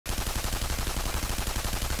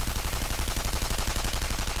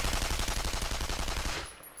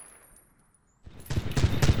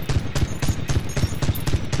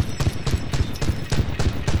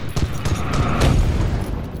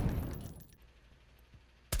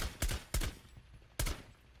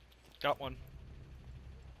Got one.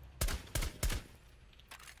 I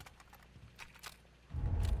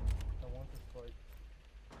want this fight.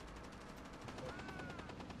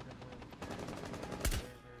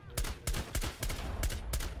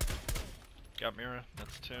 Got Mira.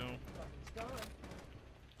 That's 2. It's gone.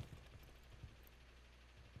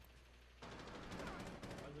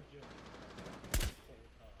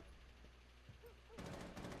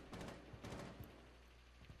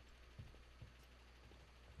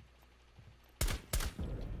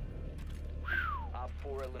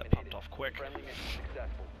 That popped off quick.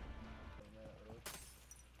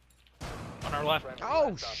 On our left.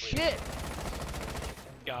 Oh shit!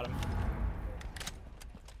 Got him.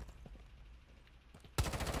 Ooh,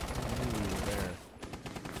 there.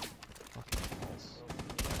 Fucking balls.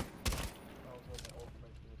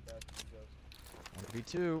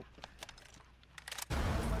 1v2.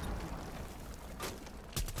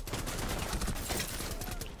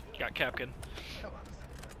 Got Capkin.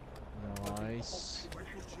 Nice.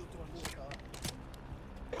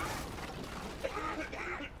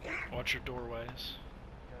 Watch your doorways.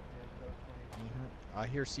 I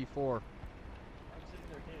hear C4.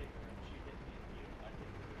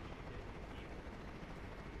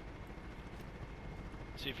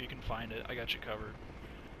 See if you can find it. I got you covered.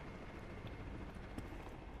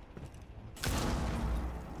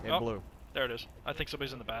 In blue. There it is. I think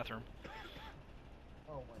somebody's in the bathroom.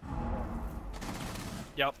 Oh my god.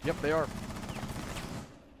 Yep. Yep, they are.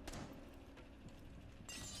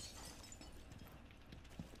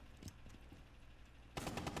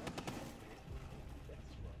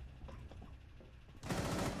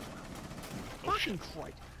 Oh shit. Fucking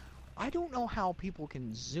Christ. I don't know how people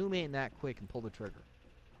can zoom in that quick and pull the trigger.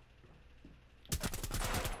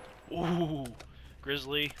 Ooh.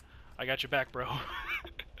 Grizzly. I got your back, bro.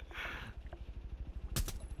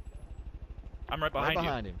 I'm right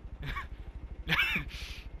behind you. him.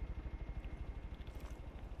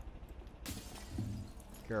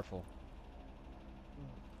 Careful.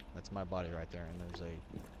 That's my body right there, and there's a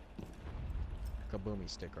kaboomy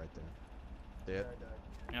stick right there. Dead.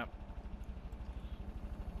 Yep.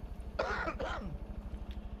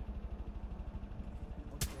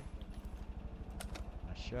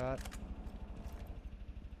 Nice shot.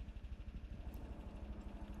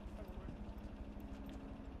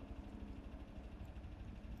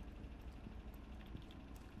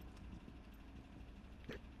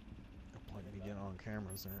 No point in me getting on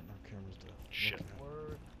cameras. There aren't no cameras to Shit. look at.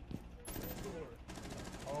 Word.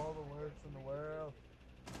 All the words in the world.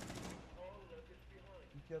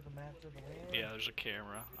 You kill the master of the land. Yeah, there's a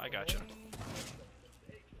camera. I got you.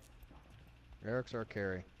 Eric's our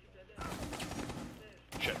carry.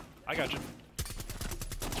 Shit. I got you.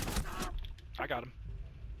 I got him.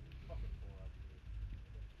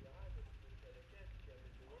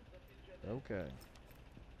 Okay.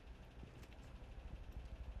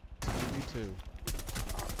 2v2.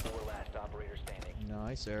 4 last operator standing.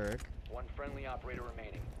 Nice, Eric. 1 friendly operator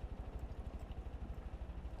remaining.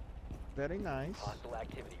 Very nice. Hostile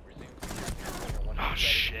activity. Resume securing the container once the threat is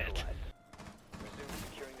shit. neutralized. Resume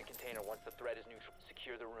securing the container once the threat is neutral.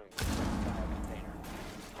 Secure the room. Fire container.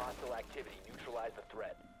 Hostile activity. Neutralize the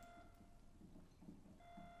threat.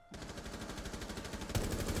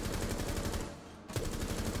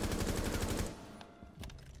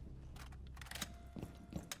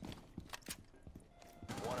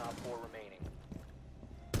 One op 4 remaining.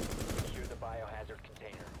 Secure the biohazard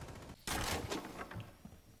container.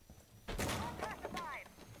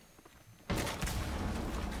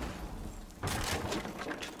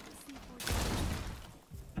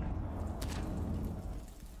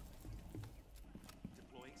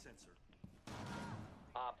 Deploying sensor.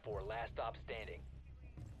 Op 4, last stop standing.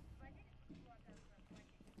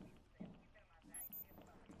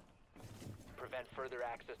 Prevent further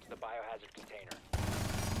access to the biohazard container.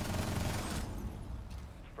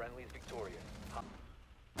 Friendly's victorious.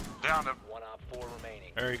 Down him. 1 op 4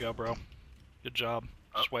 remaining. There you go, bro. Good job.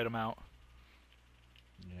 Just wait him out.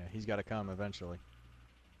 Yeah, he's got to come eventually.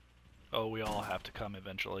 Oh, we all have to come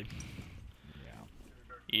eventually. Yeah.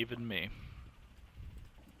 Even me.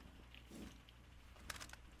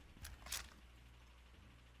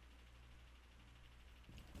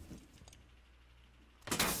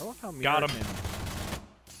 I love how Got Mira him. can-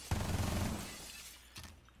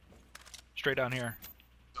 Straight down here.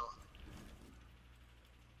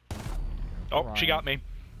 Oh, she got me.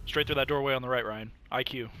 Straight through that doorway on the right, Ryan.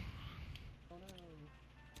 IQ.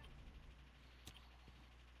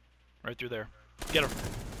 Right through there. Get him.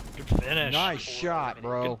 Good finish. Nice shot,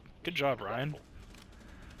 bro. Good job, Ryan.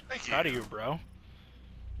 Thank you. Proud of you, bro.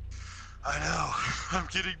 I know. I'm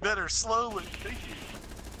getting better slowly. Thank you.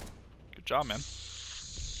 job, man.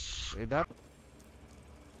 See that?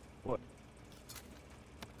 What?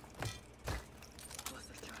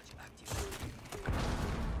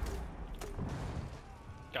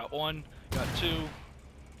 Got one, got two.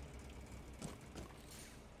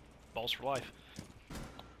 Balls for life.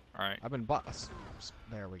 Alright. I've been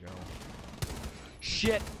there we go.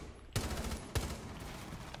 Shit!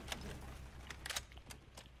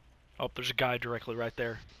 Oh, there's a guy directly right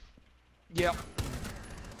there. Yep.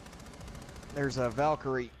 There's a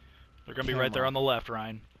Valkyrie. They're gonna be right there on the left,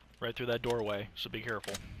 Ryan. Right through that doorway, so be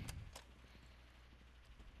careful.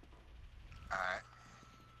 Alright.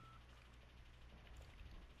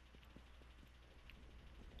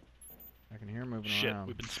 I can hear him moving Shit, around.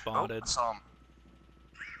 we've been Oh, spotted. I saw him.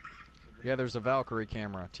 Yeah, there's a Valkyrie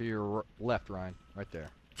camera to your left, Ryan. Right there.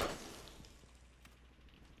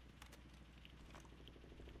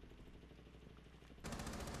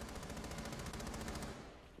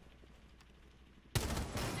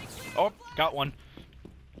 Oh, got one.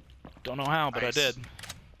 Don't know how, but Nice. I did.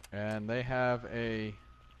 And they have a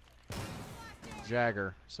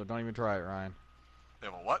Jagger, so don't even try it, Ryan. They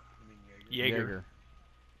have a what? Jaeger.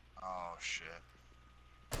 Oh, shit.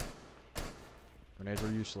 Grenades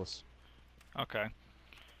are useless. Okay. I'm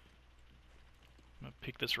gonna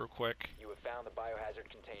peek this real quick. You have found the biohazard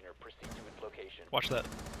container. Proceed to its location. Watch that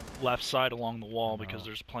left side along the wall because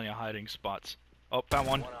there's plenty of hiding spots. Oh, found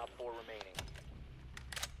one. One op 4 remaining.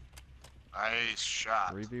 Nice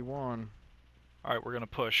shot. 3v1. Alright, we're gonna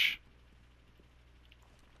push.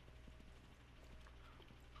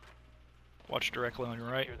 Watch directly on your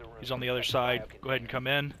right. He's on the other side. Go ahead and come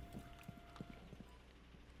in.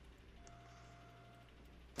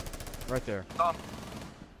 Right there.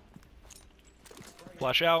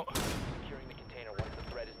 Flash out. Securing the container once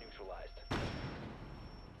the threat is neutralized.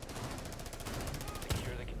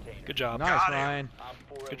 Secure the container. Good job. Nice, Got him. Ryan. Op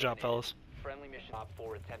 4 Good job, eliminated. fellas. Friendly mission. Op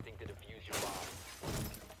 4 attempting to defuse your bomb.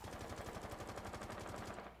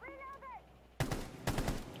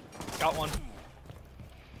 Got one.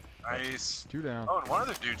 Nice. 2 down. Oh, and one of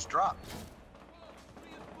the dudes dropped.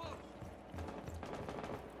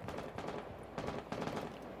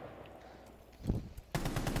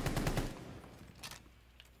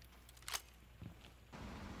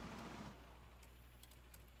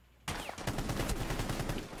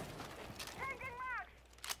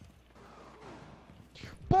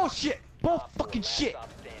 Bullshit! Bull Op 4 fucking last shit! stop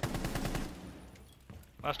standing.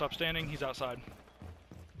 Last stop standing. He's outside.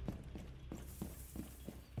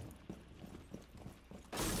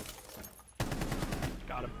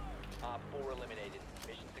 Got him. Op 4 eliminated.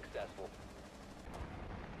 Mission successful.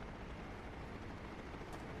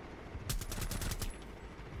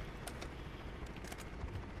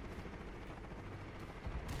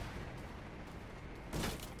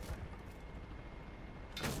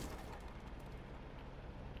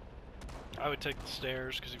 I would take the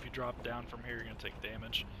stairs because if you drop down from here, you're gonna take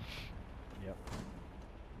damage. Yep.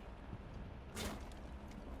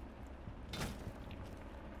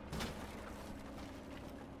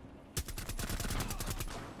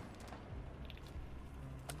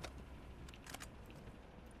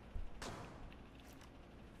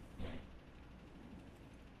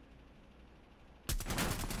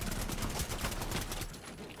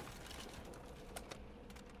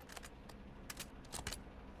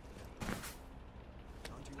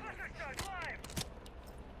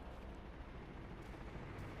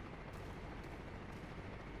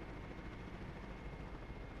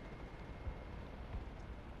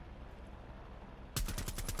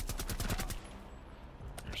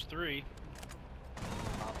 There's three.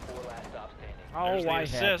 Op 4 last stop standing. There's Oh, the I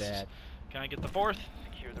had assist. that. Can I get the fourth?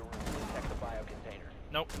 Secure the room. Protect the biocontainer.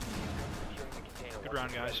 Nope. Securing the container. Good once round,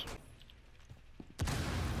 the threat guys. is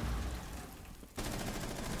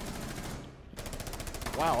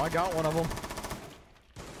Wow, I got one of them.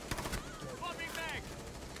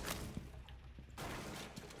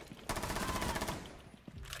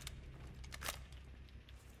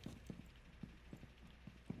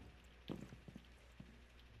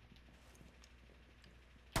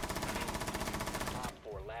 Op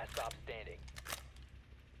 4 last stop standing.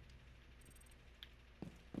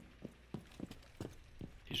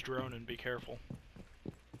 He's droning. Be careful.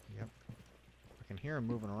 Yep. I can hear him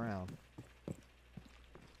moving around.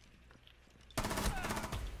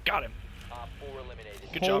 Got him. Op 4 eliminated.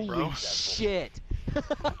 Good job, bro. Holy shit!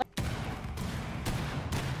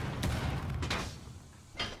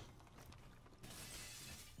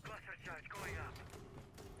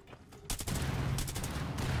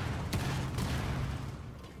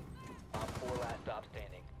 Op 4 last stop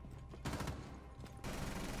standing.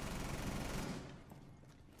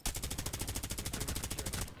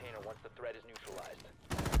 Securing the container once the threat threat is neutralized.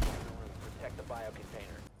 Secure the room. Protect the bio container.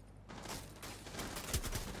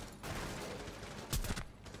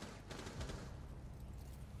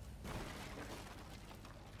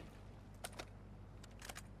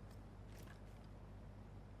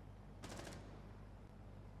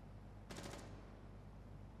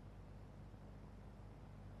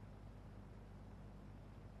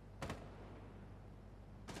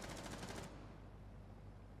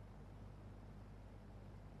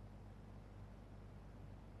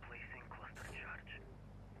 Placing cluster charge.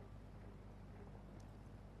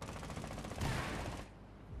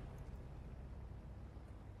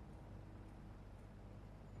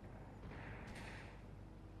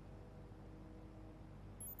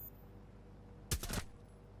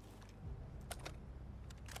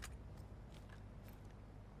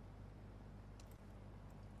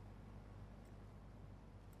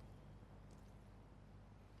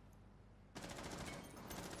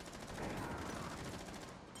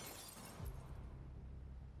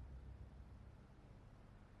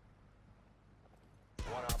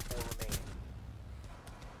 One Op 4 remaining.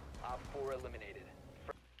 Op 4 eliminated.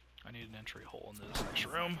 I need an entry hole into this next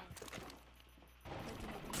room.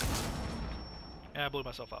 Yeah, I blew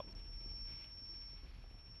myself up.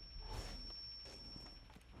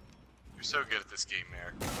 You're so good at this game,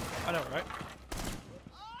 Mayor. I know, right?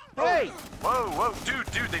 Hey! Whoa, whoa, dude,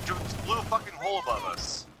 they blew a fucking hole above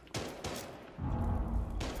us.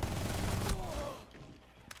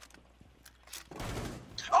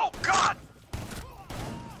 Oh, God!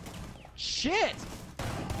 Shit!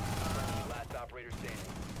 Last operator standing.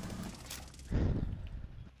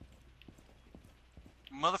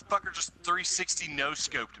 Motherfucker just 360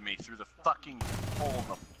 no-scoped me through the fucking hole in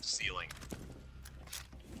the ceiling.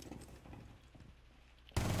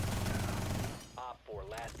 Op 4,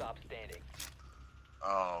 last stop standing.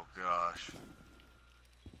 Oh, gosh.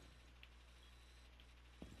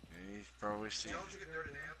 He's probably seen.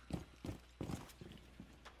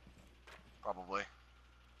 Probably.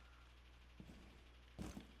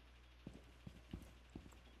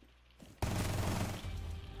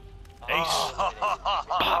 Ace.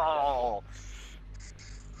 Oh!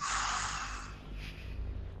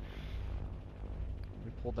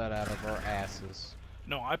 We pulled that out of our asses.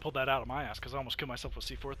 No, I pulled that out of my ass because I almost killed myself with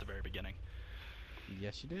C4 at the very beginning.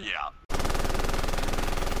 Yes, you did. Yeah.